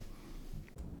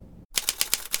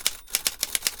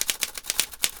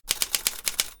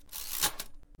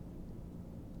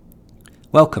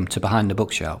Welcome to Behind the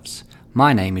Bookshelves.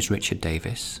 My name is Richard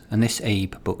Davis, and this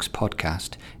Abe Books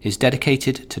podcast is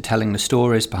dedicated to telling the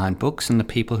stories behind books and the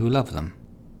people who love them.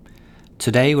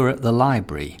 Today we're at the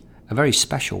library, a very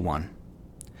special one.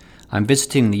 I'm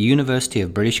visiting the University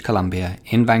of British Columbia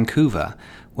in Vancouver,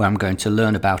 where I'm going to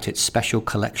learn about its Special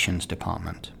Collections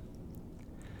Department.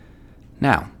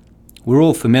 Now, we're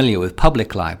all familiar with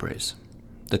public libraries,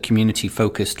 the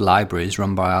community-focused libraries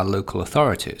run by our local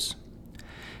authorities.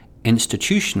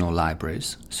 Institutional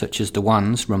libraries, such as the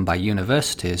ones run by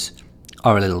universities,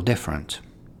 are a little different.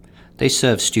 They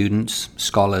serve students,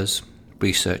 scholars,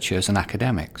 researchers, and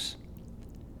academics.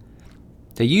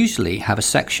 They usually have a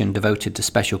section devoted to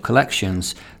special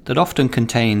collections that often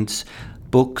contains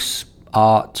books,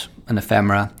 art, and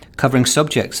ephemera covering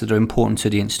subjects that are important to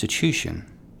the institution.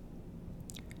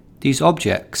 These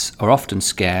objects are often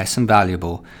scarce and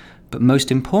valuable, but most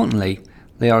importantly,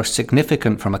 they are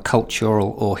significant from a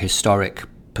cultural or historic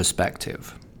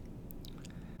perspective.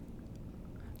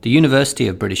 The University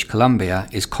of British Columbia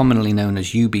is commonly known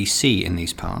as UBC in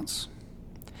these parts.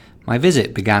 My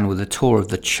visit began with a tour of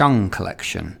the Chung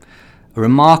Collection, a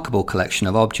remarkable collection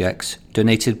of objects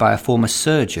donated by a former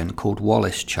surgeon called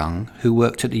Wallace Chung who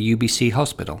worked at the UBC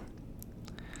hospital.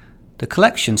 The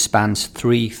collection spans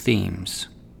three themes: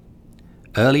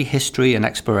 early history and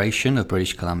exploration of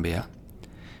British Columbia,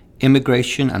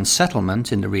 immigration and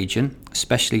settlement in the region,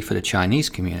 especially for the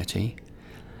Chinese community,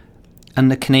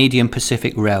 and the Canadian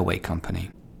Pacific Railway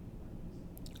Company.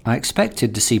 I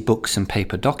expected to see books and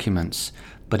paper documents,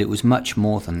 but it was much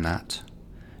more than that.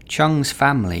 Chung's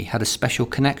family had a special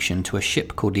connection to a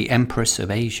ship called the Empress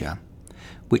of Asia,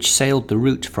 which sailed the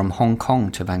route from Hong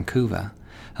Kong to Vancouver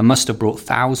and must have brought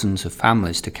thousands of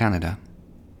families to Canada.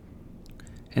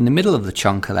 In the middle of the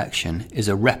Chung collection is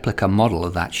a replica model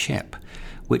of that ship,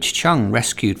 which Chung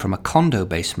rescued from a condo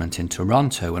basement in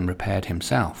Toronto and repaired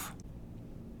himself.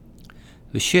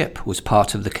 The ship was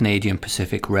part of the Canadian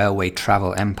Pacific Railway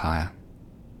travel empire.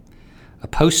 A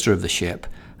poster of the ship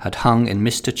had hung in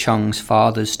Mr. Chung's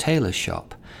father's tailor's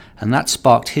shop, and that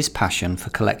sparked his passion for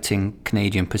collecting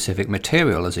Canadian Pacific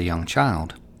material as a young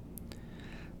child.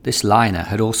 This liner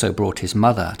had also brought his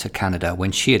mother to Canada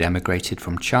when she had emigrated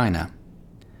from China.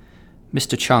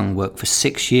 Mr. Chung worked for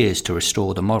 6 years to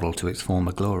restore the model to its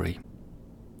former glory.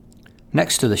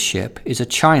 Next to the ship is a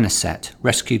china set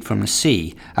rescued from the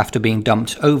sea after being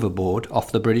dumped overboard off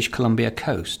the British Columbia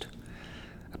coast.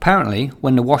 Apparently,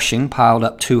 when the washing piled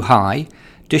up too high,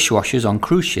 dishwashers on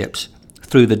cruise ships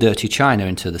threw the dirty china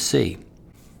into the sea.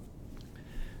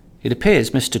 It appears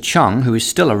Mr. Chung, who is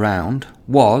still around,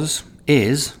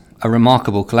 is a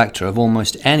remarkable collector of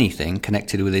almost anything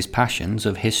connected with his passions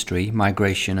of history,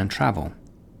 migration, and travel.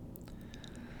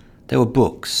 There were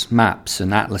books, maps,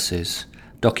 and atlases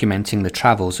documenting the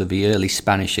travels of the early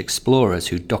Spanish explorers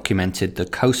who documented the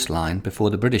coastline before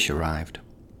the British arrived.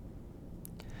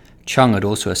 Chung had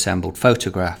also assembled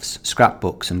photographs,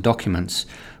 scrapbooks, and documents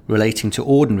relating to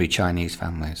ordinary Chinese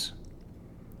families.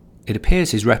 It appears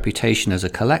his reputation as a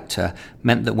collector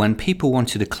meant that when people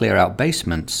wanted to clear out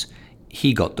basements,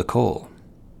 he got the call.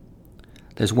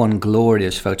 There's one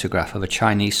glorious photograph of a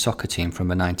Chinese soccer team from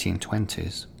the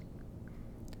 1920s.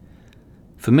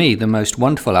 For me, the most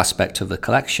wonderful aspect of the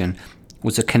collection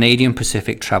was the Canadian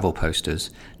Pacific travel posters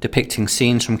depicting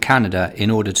scenes from Canada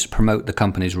in order to promote the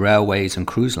company's railways and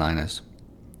cruise liners.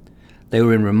 They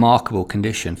were in remarkable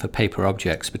condition for paper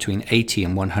objects between 80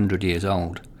 and 100 years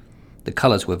old. The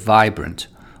colours were vibrant,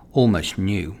 almost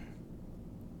new.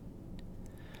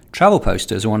 Travel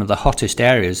posters are one of the hottest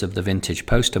areas of the vintage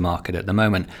poster market at the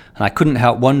moment, and I couldn't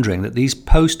help wondering that these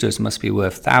posters must be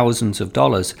worth thousands of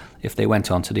dollars if they went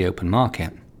onto the open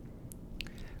market.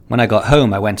 When I got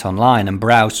home, I went online and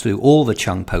browsed through all the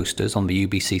Chung posters on the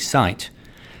UBC site.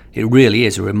 It really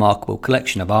is a remarkable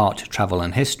collection of art, travel,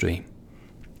 and history.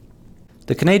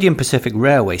 The Canadian Pacific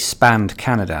Railway spanned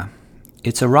Canada.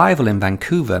 Its arrival in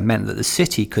Vancouver meant that the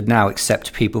city could now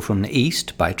accept people from the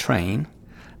east by train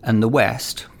and the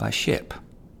west by ship.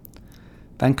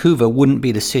 Vancouver wouldn't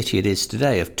be the city it is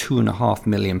today of 2.5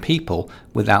 million people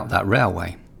without that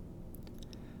railway.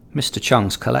 Mr.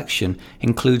 Chung's collection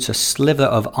includes a sliver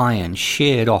of iron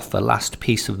sheared off the last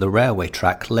piece of the railway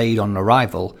track laid on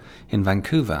arrival in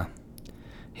Vancouver.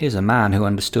 Here's a man who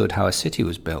understood how a city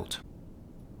was built.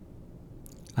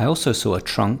 I also saw a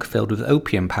trunk filled with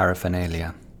opium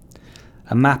paraphernalia,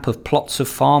 a map of plots of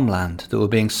farmland that were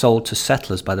being sold to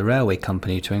settlers by the railway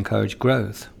company to encourage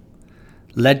growth,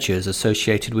 ledgers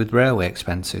associated with railway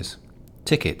expenses,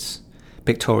 tickets,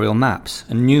 pictorial maps,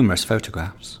 and numerous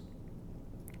photographs.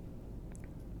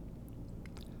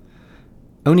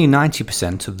 Only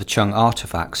 90% of the Chung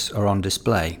artifacts are on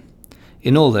display.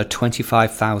 In all, there are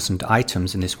 25,000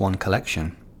 items in this one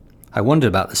collection. I wondered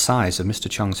about the size of Mr.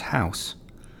 Chung's house.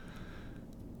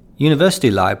 University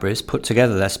libraries put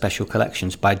together their special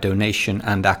collections by donation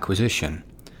and acquisition.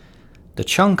 The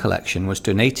Chung collection was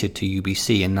donated to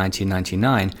UBC in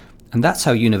 1999, and that's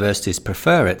how universities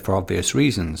prefer it for obvious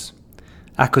reasons.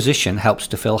 Acquisition helps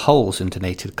to fill holes in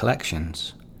donated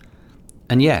collections.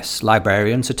 And yes,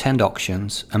 librarians attend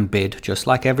auctions and bid just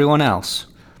like everyone else,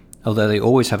 although they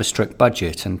always have a strict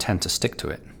budget and tend to stick to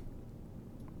it.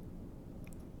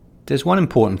 There's one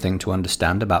important thing to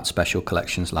understand about special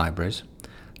collections libraries.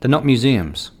 They're not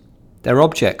museums. Their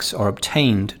objects are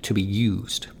obtained to be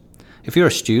used. If you're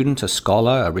a student, a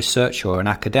scholar, a researcher, or an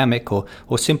academic, or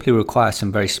simply require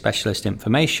some very specialist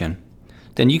information,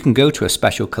 then you can go to a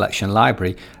special collection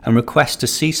library and request to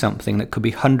see something that could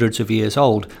be hundreds of years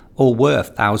old or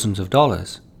worth thousands of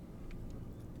dollars.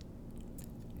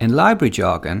 In library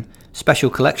jargon, special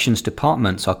collections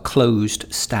departments are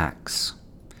closed stacks,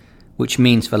 which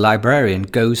means the librarian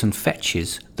goes and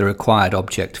fetches the required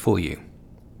object for you.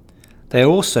 They are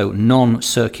also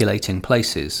non-circulating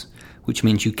places, which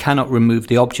means you cannot remove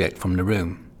the object from the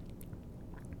room.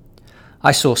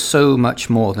 I saw so much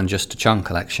more than just a Chung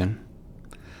collection.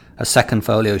 A second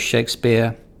folio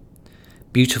Shakespeare,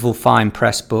 beautiful fine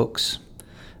press books,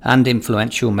 and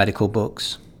influential medical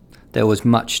books. There was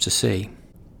much to see.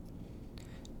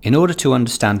 In order to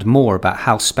understand more about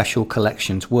how special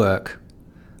collections work,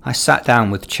 I sat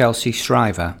down with Chelsea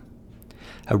Shriver,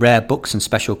 a rare books and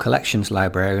special collections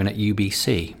librarian at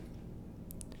UBC.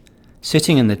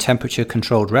 Sitting in the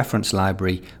temperature-controlled reference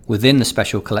library within the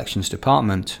Special Collections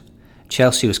Department,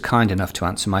 Chelsea was kind enough to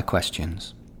answer my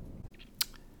questions.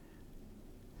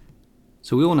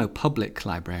 So we all know public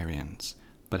librarians,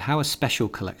 but how are Special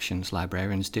Collections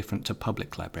librarians different to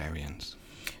public librarians?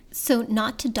 So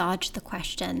not to dodge the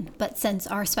question, but since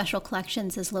our special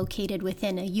collections is located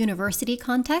within a university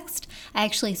context, I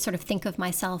actually sort of think of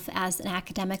myself as an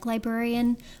academic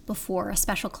librarian before a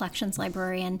special collections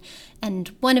librarian.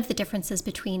 And one of the differences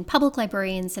between public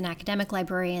librarians and academic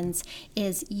librarians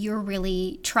is you're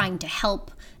really trying to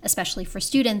help, especially for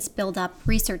students, build up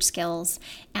research skills.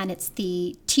 And it's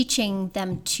the teaching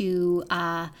them to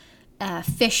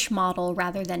fish model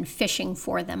rather than fishing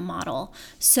for them model.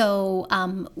 So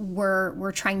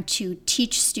we're trying to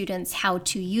teach students how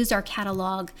to use our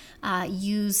catalog,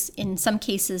 use in some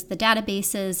cases the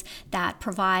databases that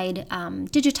provide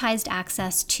digitized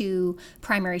access to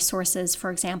primary sources,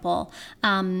 for example.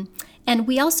 And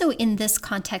we also, in this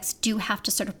context, do have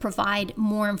to sort of provide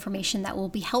more information that will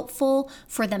be helpful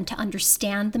for them to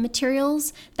understand the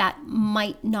materials that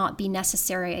might not be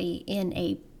necessary in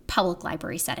a public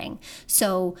library setting.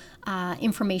 So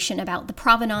information about the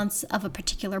provenance of a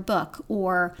particular book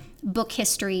or book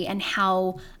history and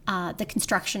how the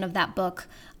construction of that book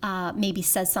maybe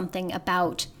says something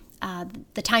about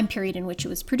the time period in which it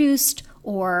was produced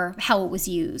or how it was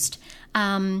used.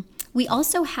 We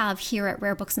also have here at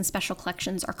Rare Books and Special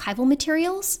Collections archival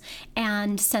materials,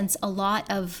 and since a lot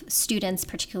of students,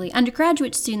 particularly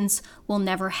undergraduate students, will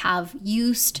never have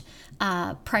used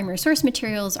primary source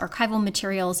materials, archival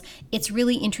materials, it's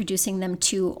really introducing them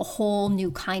to a whole new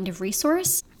kind of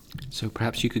resource. So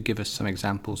perhaps you could give us some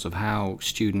examples of how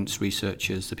students,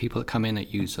 researchers, the people that come in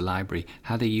that use the library,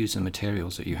 how they use the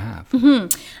materials that you have.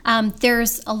 Mm-hmm.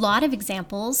 There's a lot of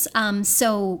examples.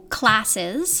 So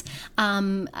classes,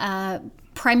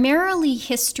 primarily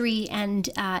history and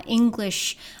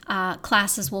English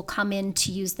classes will come in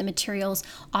to use the materials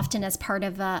often as part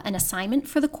of an assignment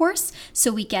for the course.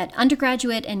 So we get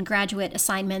undergraduate and graduate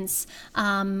assignments.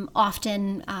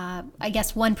 Often, I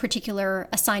guess one particular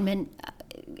assignment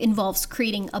involves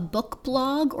creating a book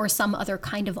blog or some other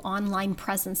kind of online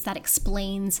presence that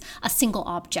explains a single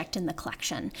object in the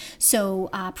collection. So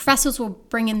professors will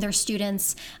bring in their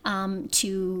students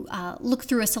to look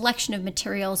through a selection of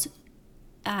materials,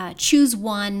 choose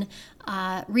one,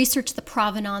 research the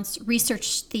provenance,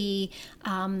 research the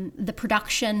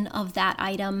production of that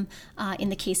item, in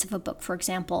the case of a book, for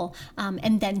example,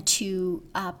 and then to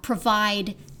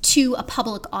provide to a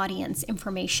public audience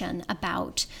information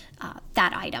about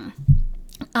that item.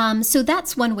 So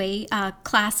that's one way,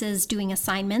 classes doing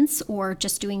assignments or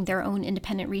just doing their own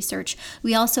independent research.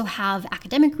 We also have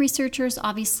academic researchers,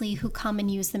 obviously, who come and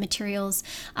use the materials.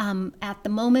 At the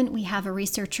moment, we have a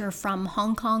researcher from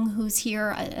Hong Kong who's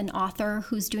here, an author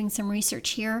who's doing some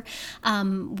research here.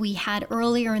 We had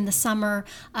earlier in the summer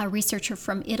a researcher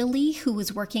from Italy who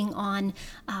was working on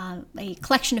a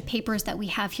collection of papers that we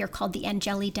have here called the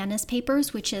Angeli Dennis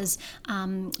papers, which is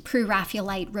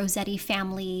pre-Raphaelite Rossetti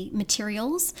family materials.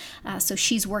 materials. So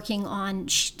she's working on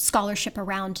scholarship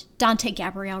around Dante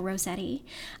Gabriel Rossetti.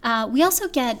 We also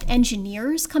get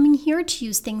engineers coming here to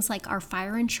use things like our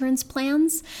fire insurance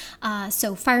plans.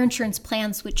 So fire insurance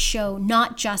plans which show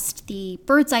not just the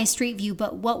bird's eye street view,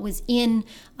 but what was in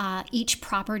each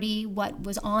property, what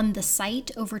was on the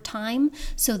site over time.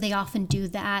 So they often do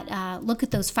that, look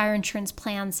at those fire insurance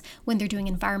plans when they're doing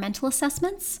environmental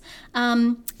assessments.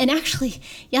 And actually,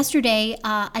 yesterday,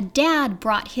 a dad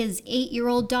brought his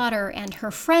 8-year-old daughter and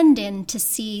her friend in to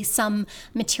see some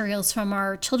materials from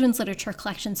our children's literature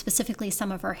collection, specifically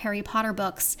some of our Harry Potter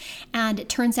books. And it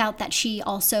turns out that she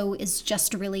also is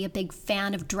just really a big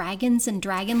fan of dragons and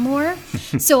dragon lore.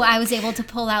 So I was able to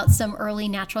pull out some early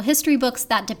natural history books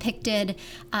that depicted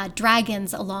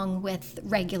dragons along with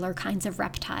regular kinds of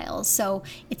reptiles. So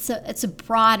it's a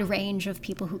broad range of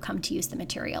people who come to use the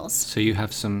materials. So you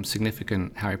have some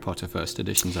significant Harry Potter first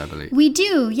editions, I believe. We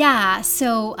do, yeah.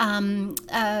 So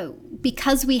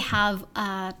because we have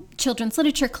a children's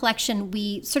literature collection,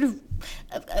 we sort of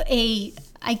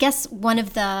I guess one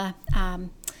of the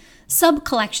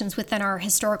sub-collections within our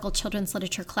historical children's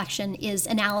literature collection is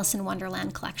an Alice in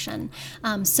Wonderland collection.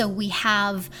 So we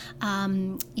have,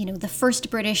 the first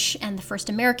British and the first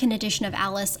American edition of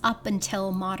Alice up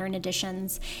until modern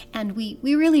editions. And we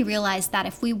really realized that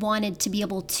if we wanted to be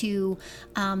able to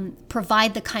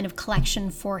provide the kind of collection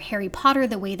for Harry Potter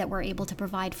the way that we're able to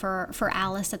provide for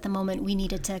Alice at the moment, we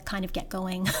needed to kind of get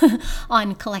going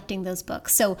on collecting those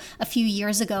books. So a few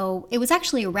years ago, it was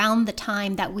actually around the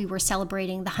time that we were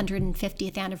celebrating the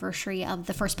 150th anniversary of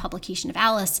the first publication of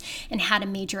Alice and had a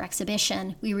major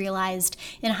exhibition. We realized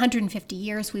in 150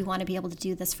 years we want to be able to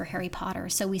do this for Harry Potter.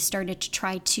 So we started to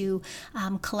try to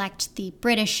collect the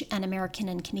British and American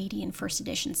and Canadian first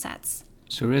edition sets.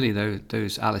 So really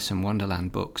those Alice in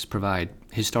Wonderland books provide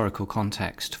historical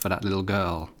context for that little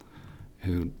girl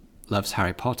who loves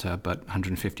Harry Potter, but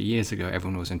 150 years ago,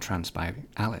 everyone was entranced by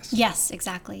Alice. Yes,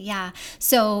 exactly. Yeah.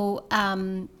 So,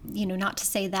 not to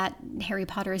say that Harry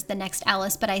Potter is the next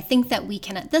Alice, but I think that we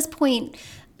can, at this point,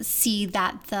 see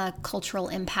that the cultural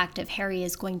impact of Harry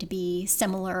is going to be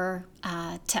similar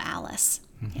to Alice.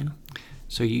 Mm-hmm. Yeah.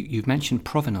 So you've mentioned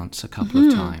provenance a couple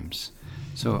of times.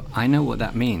 So I know what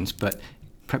that means, but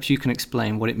perhaps you can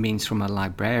explain what it means from a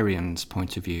librarian's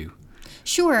point of view.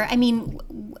 Sure. I mean,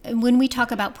 when we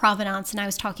talk about provenance, and I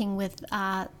was talking with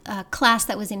a class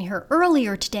that was in here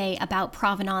earlier today about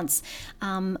provenance,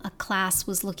 a class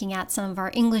was looking at some of our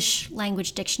English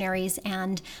language dictionaries,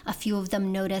 and a few of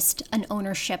them noticed an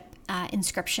ownership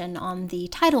inscription on the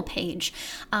title page.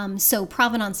 So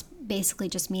provenance basically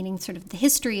just meaning sort of the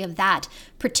history of that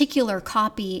particular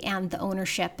copy and the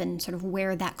ownership and sort of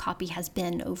where that copy has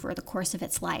been over the course of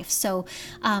its life. So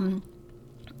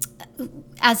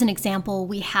as an example,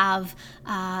 we have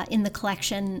in the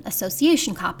collection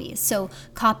association copies, so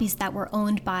copies that were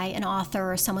owned by an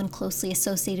author or someone closely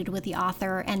associated with the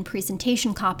author, and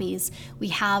presentation copies. We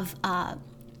have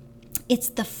it's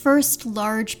the first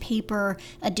large paper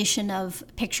edition of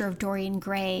Picture of Dorian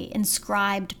Gray,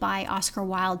 inscribed by Oscar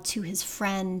Wilde to his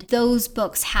friend. Those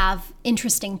books have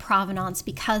interesting provenance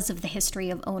because of the history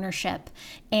of ownership,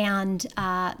 and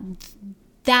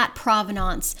that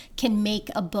provenance can make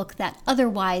a book that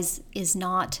otherwise is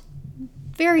not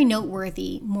very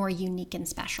noteworthy more unique and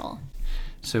special.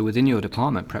 So within your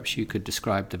department, perhaps you could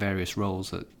describe the various roles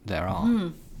that there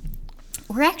are.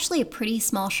 We're actually a pretty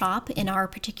small shop in our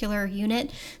particular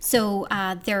unit. So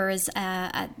there is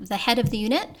the head of the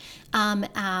unit,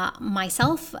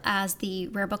 myself as the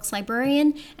rare books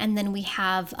librarian, and then we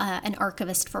have an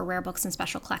archivist for rare books and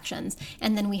special collections.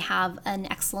 And then we have an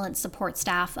excellent support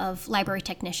staff of library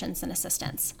technicians and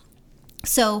assistants.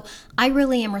 So I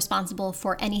really am responsible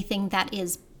for anything that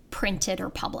is printed or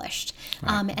published.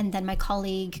 Right. And then my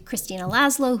colleague, Christina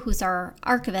Laszlo, who's our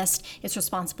archivist, is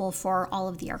responsible for all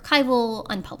of the archival,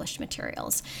 unpublished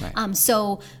materials. Right.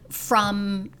 So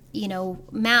from,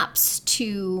 maps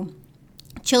to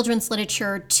children's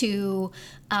literature to,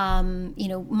 modern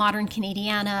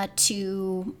Canadiana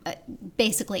to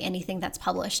basically anything that's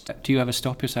published. Do you ever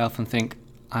stop yourself and think,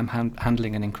 I'm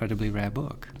handling an incredibly rare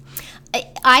book?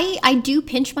 I do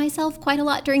pinch myself quite a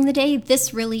lot during the day.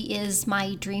 This really is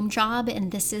my dream job,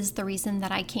 and this is the reason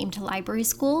that I came to library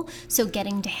school. So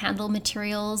getting to handle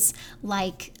materials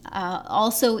like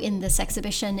also in this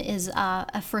exhibition is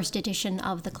a first edition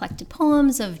of the collected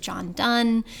poems of John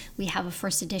Donne. We have a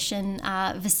first edition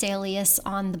Vesalius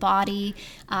on the body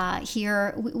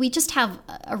here. We just have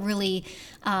a really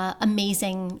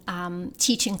amazing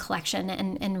teaching collection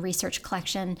and research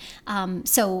collection.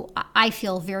 So I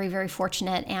feel very, very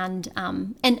fortunate, and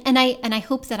I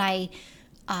hope that I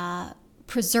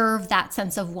preserve that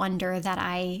sense of wonder that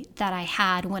I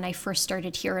had when I first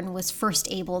started here and was first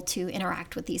able to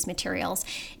interact with these materials.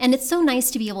 And it's so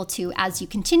nice to be able to, as you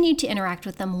continue to interact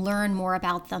with them, learn more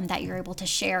about them that you're able to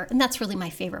share. And that's really my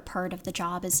favorite part of the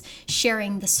job, is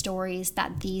sharing the stories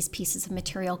that these pieces of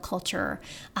material culture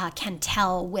can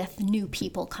tell with new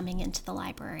people coming into the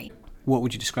library. What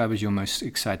would you describe as your most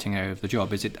exciting area of the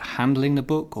job? Is it handling the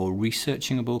book, or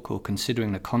researching a book, or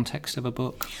considering the context of a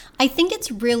book? I think it's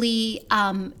really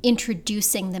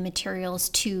introducing the materials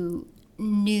to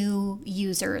new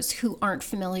users who aren't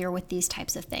familiar with these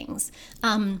types of things.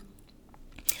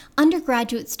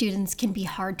 Undergraduate students can be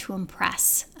hard to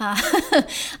impress,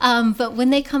 but when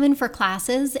they come in for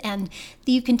classes, and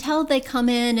you can tell they come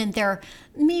in and they're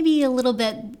maybe a little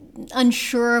bit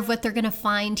unsure of what they're going to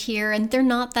find here, and they're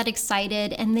not that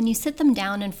excited, and then you sit them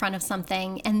down in front of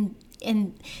something and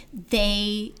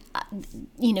they,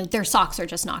 their socks are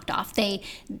just knocked off.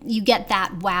 You get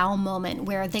that wow moment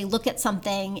where they look at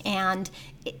something and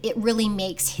it really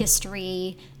makes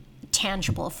history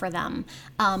tangible for them.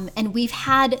 And we've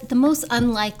had the most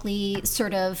unlikely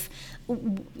sort of,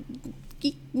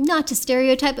 not to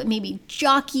stereotype, but maybe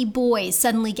jockey boys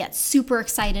suddenly get super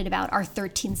excited about our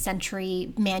 13th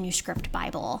century manuscript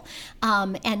Bible.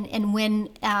 And when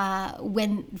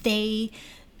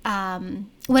I'm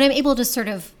able to sort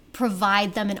of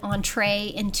provide them an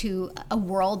entree into a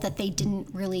world that they didn't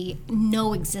really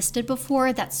know existed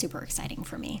before, that's super exciting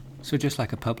for me. So just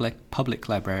like a public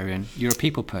librarian, you're a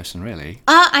people person, really?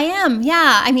 I am,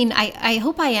 yeah. I mean, I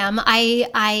hope I am.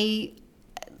 I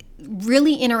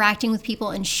really interacting with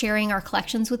people and sharing our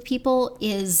collections with people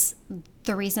is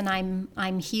the reason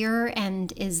I'm here,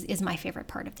 and is my favorite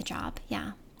part of the job.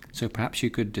 Yeah. So perhaps you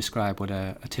could describe what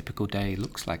a typical day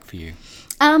looks like for you.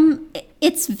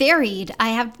 It's varied.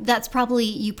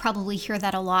 You probably hear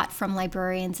that a lot from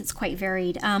librarians. It's quite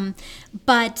varied.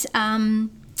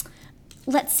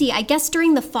 Let's see, I guess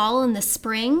during the fall and the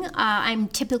spring, I'm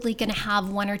typically going to have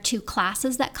one or two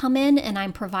classes that come in, and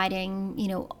I'm providing,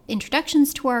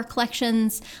 introductions to our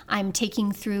collections. I'm taking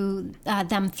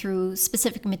them through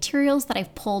specific materials that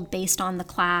I've pulled based on the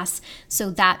class.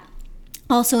 So that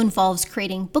also involves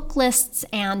creating book lists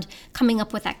and coming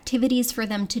up with activities for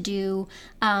them to do.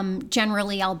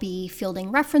 Generally, I'll be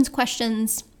fielding reference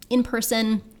questions in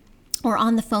person or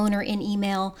on the phone or in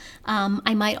email.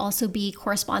 I might also be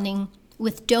corresponding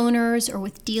with donors or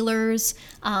with dealers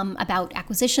about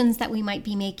acquisitions that we might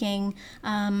be making.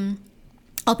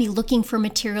 I'll be looking for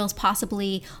materials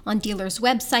possibly on dealers'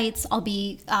 websites. I'll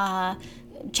be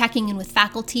checking in with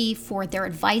faculty for their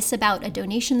advice about a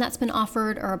donation that's been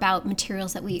offered or about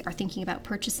materials that we are thinking about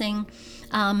purchasing.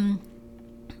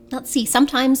 Let's see,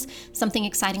 sometimes something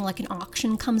exciting like an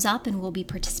auction comes up and we'll be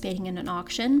participating in an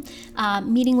auction.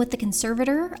 Meeting with the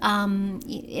conservator,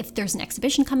 if there's an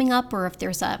exhibition coming up or if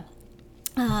there's a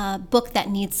book that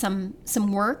needs some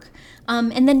work,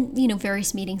 and then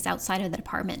various meetings outside of the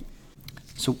department.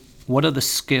 So what are the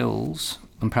skills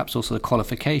and perhaps also the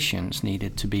qualifications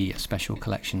needed to be a special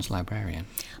collections librarian?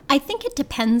 I think it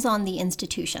depends on the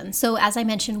institution. So as I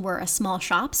mentioned, we're a small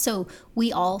shop, so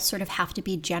we all sort of have to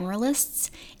be generalists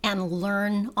and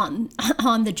learn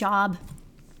on the job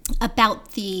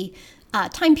about the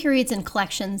time periods and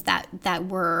collections that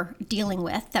we're dealing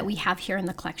with, that we have here in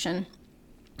the collection.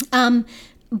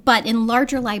 But in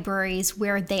larger libraries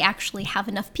where they actually have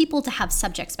enough people to have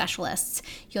subject specialists,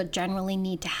 you'll generally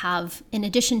need to have, in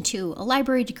addition to a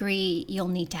library degree, you'll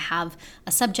need to have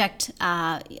a subject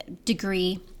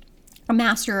degree, a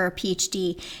master or a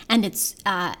PhD, and it's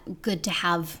good to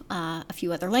have a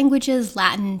few other languages.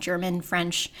 Latin, German,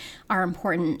 French are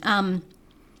important.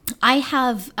 I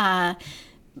have...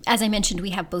 As I mentioned, we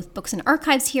have both books and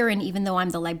archives here, and even though I'm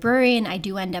the librarian, I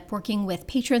do end up working with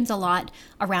patrons a lot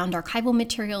around archival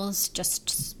materials,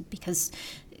 just because,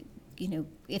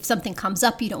 if something comes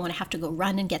up, you don't want to have to go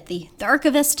run and get the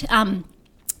archivist.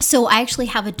 So I actually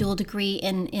have a dual degree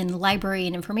in library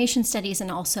and information studies and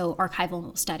also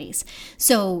archival studies.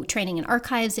 So training in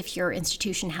archives, if your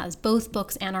institution has both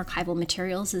books and archival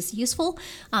materials, is useful.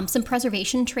 Some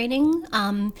preservation training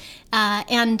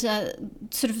and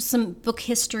sort of some book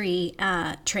history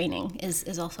training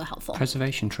is also helpful.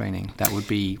 Preservation training, that would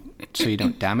be so you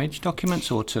don't damage documents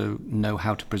or to know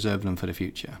how to preserve them for the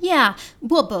future? Yeah,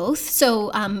 well, both. So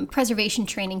preservation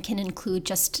training can include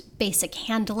just basic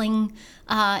handling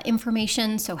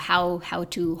information, so how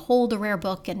to hold a rare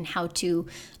book and how to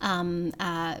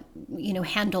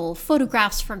handle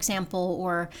photographs, for example,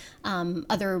 or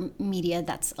other media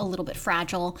that's a little bit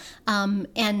fragile.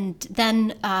 And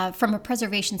then from a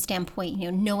preservation standpoint,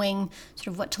 knowing sort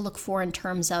of what to look for in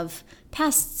terms of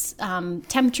pests,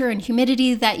 temperature and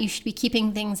humidity that you should be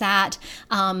keeping things at,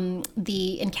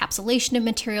 the encapsulation of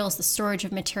materials, the storage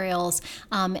of materials,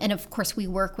 and of course we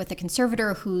work with a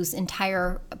conservator whose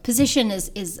entire position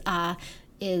is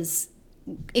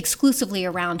exclusively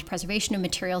around preservation of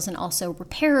materials and also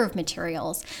repair of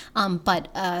materials. But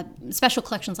a special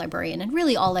collections librarian, and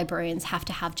really all librarians, have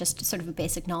to have just sort of a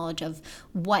basic knowledge of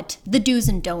what the do's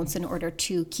and don'ts in order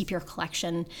to keep your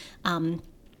collection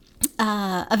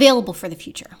available for the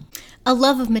future. A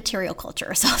love of material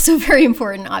culture is also very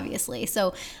important, obviously.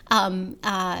 So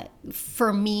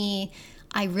for me,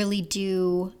 I really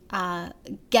do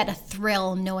get a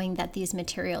thrill knowing that these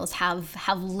materials have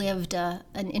lived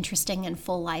an interesting and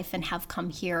full life and have come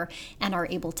here and are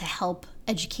able to help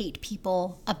educate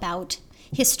people about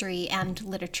history and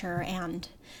literature and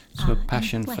so a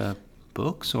passion for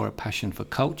books, or a passion for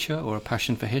culture, or a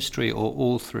passion for history, or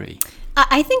all three?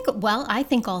 I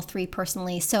think all three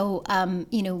personally. So,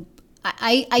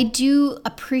 I do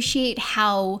appreciate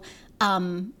how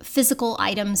physical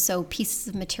items, so pieces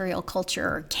of material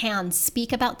culture, can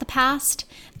speak about the past,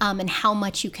 and how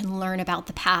much you can learn about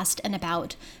the past and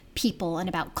about people and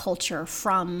about culture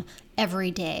from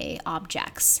everyday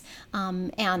objects.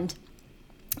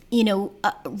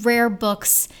 Rare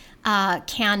books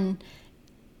can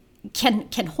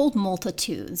hold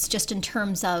multitudes, just in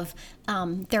terms of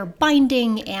their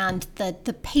binding and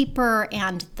the paper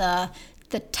and the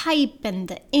type and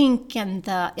the ink and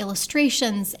the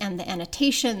illustrations and the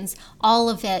annotations. All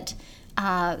of it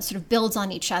sort of builds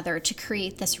on each other to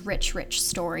create this rich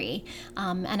story.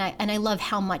 And I love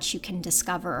how much you can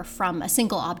discover from a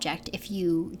single object if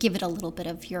you give it a little bit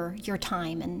of your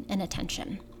time and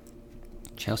attention.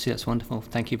 Chelsea, that's wonderful.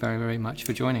 Thank you very, very much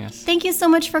for joining us. Thank you so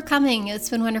much for coming. It's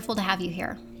been wonderful to have you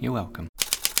here. You're welcome.